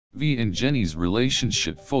V and Jennie's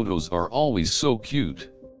relationship photos are always so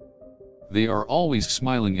cute. They are always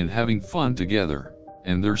smiling and having fun together,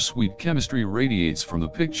 and their sweet chemistry radiates from the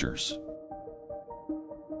pictures.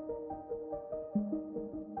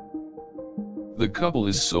 The couple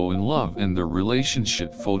is so in love and their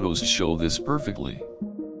relationship photos show this perfectly.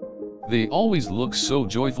 They always look so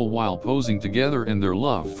joyful while posing together, and their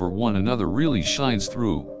love for one another really shines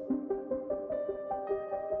through.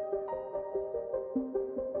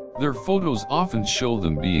 Their photos often show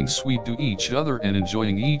them being sweet to each other and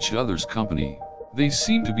enjoying each other's company. They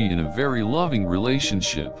seem to be in a very loving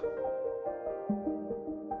relationship.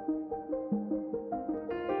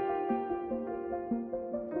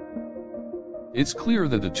 It's clear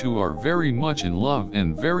that the two are very much in love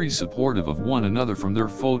and very supportive of one another from their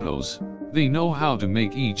photos. They know how to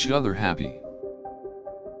make each other happy.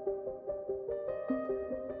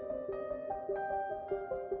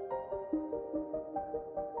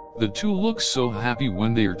 The two look so happy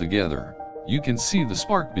when they are together. You can see the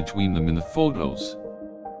spark between them in the photos.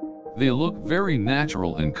 They look very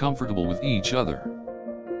natural and comfortable with each other.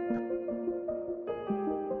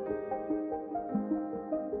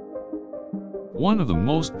 One of the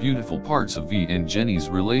most beautiful parts of V and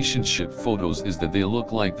Jennie's relationship photos is that they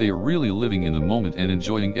look like they are really living in the moment and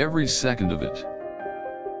enjoying every second of it.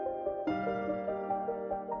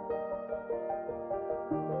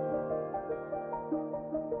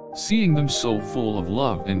 Seeing them so full of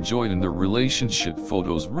love and joy in their relationship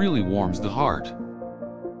photos really warms the heart.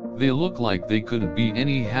 They look like they couldn't be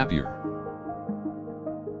any happier.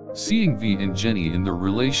 Seeing V and Jennie in their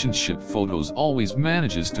relationship photos always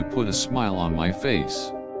manages to put a smile on my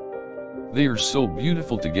face. They are so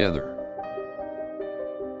beautiful together.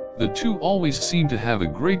 The two always seem to have a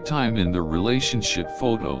great time in their relationship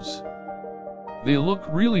photos. They look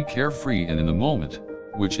really carefree and in the moment,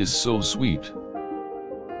 which is so sweet.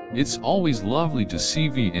 It's always lovely to see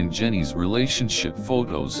V and Jennie's relationship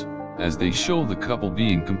photos, as they show the couple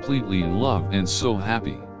being completely in love and so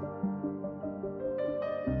happy.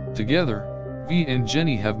 Together, V and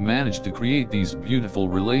Jennie have managed to create these beautiful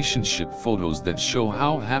relationship photos that show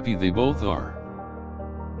how happy they both are.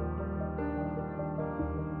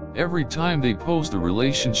 Every time they post a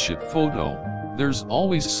relationship photo, there's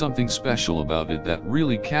always something special about it that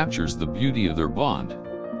really captures the beauty of their bond.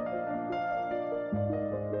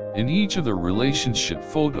 In each of their relationship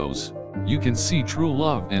photos, you can see true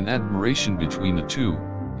love and admiration between the two.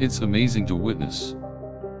 It's amazing to witness.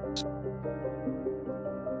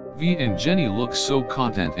 V and Jennie look so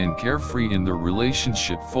content and carefree in their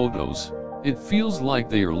relationship photos. It feels like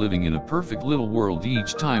they are living in a perfect little world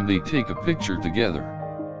each time they take a picture together.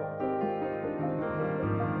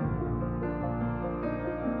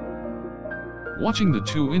 Watching the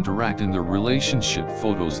two interact in their relationship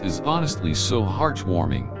photos is honestly so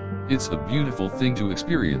heartwarming. It's a beautiful thing to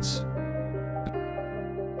experience.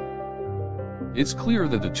 It's clear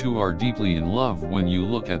that the two are deeply in love when you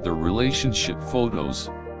look at their relationship photos.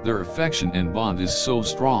 Their affection and bond is so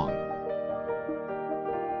strong.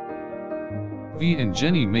 V and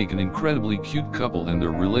Jennie make an incredibly cute couple, and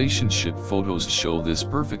their relationship photos show this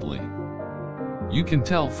perfectly. You can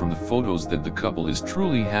tell from the photos that the couple is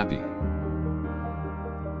truly happy.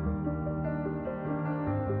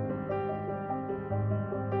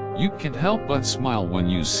 You can't help but smile when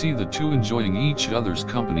you see the two enjoying each other's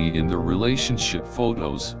company in their relationship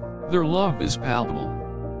photos. Their love is palpable.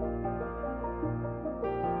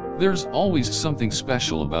 There's always something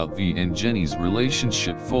special about V and Jennie's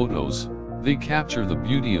relationship photos. They capture the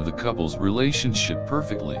beauty of the couple's relationship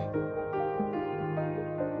perfectly.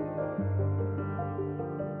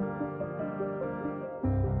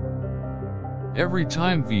 Every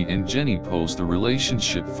time V and Jennie post a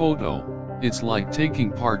relationship photo, it's like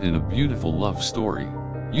taking part in a beautiful love story.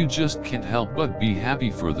 You just can't help but be happy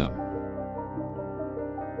for them.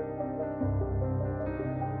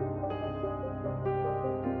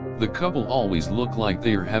 The couple always look like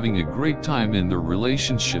they are having a great time in their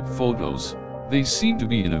relationship photos. They seem to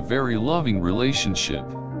be in a very loving relationship.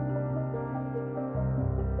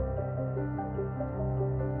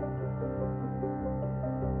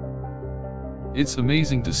 It's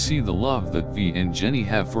amazing to see the love that V and Jennie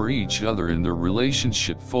have for each other in their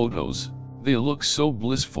relationship photos. They look so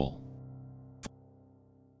blissful.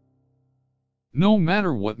 No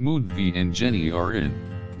matter what mood V and Jennie are in,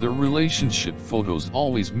 their relationship photos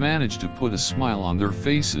always manage to put a smile on their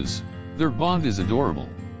faces. Their bond is adorable.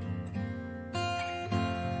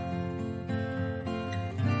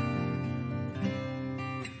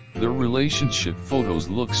 Their relationship photos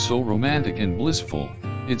look so romantic and blissful.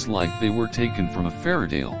 It's like they were taken from a fairy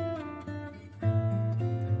tale.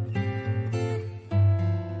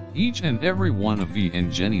 Each and every one of V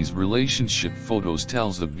and Jennie's relationship photos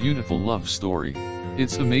tells a beautiful love story.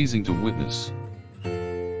 It's amazing to witness.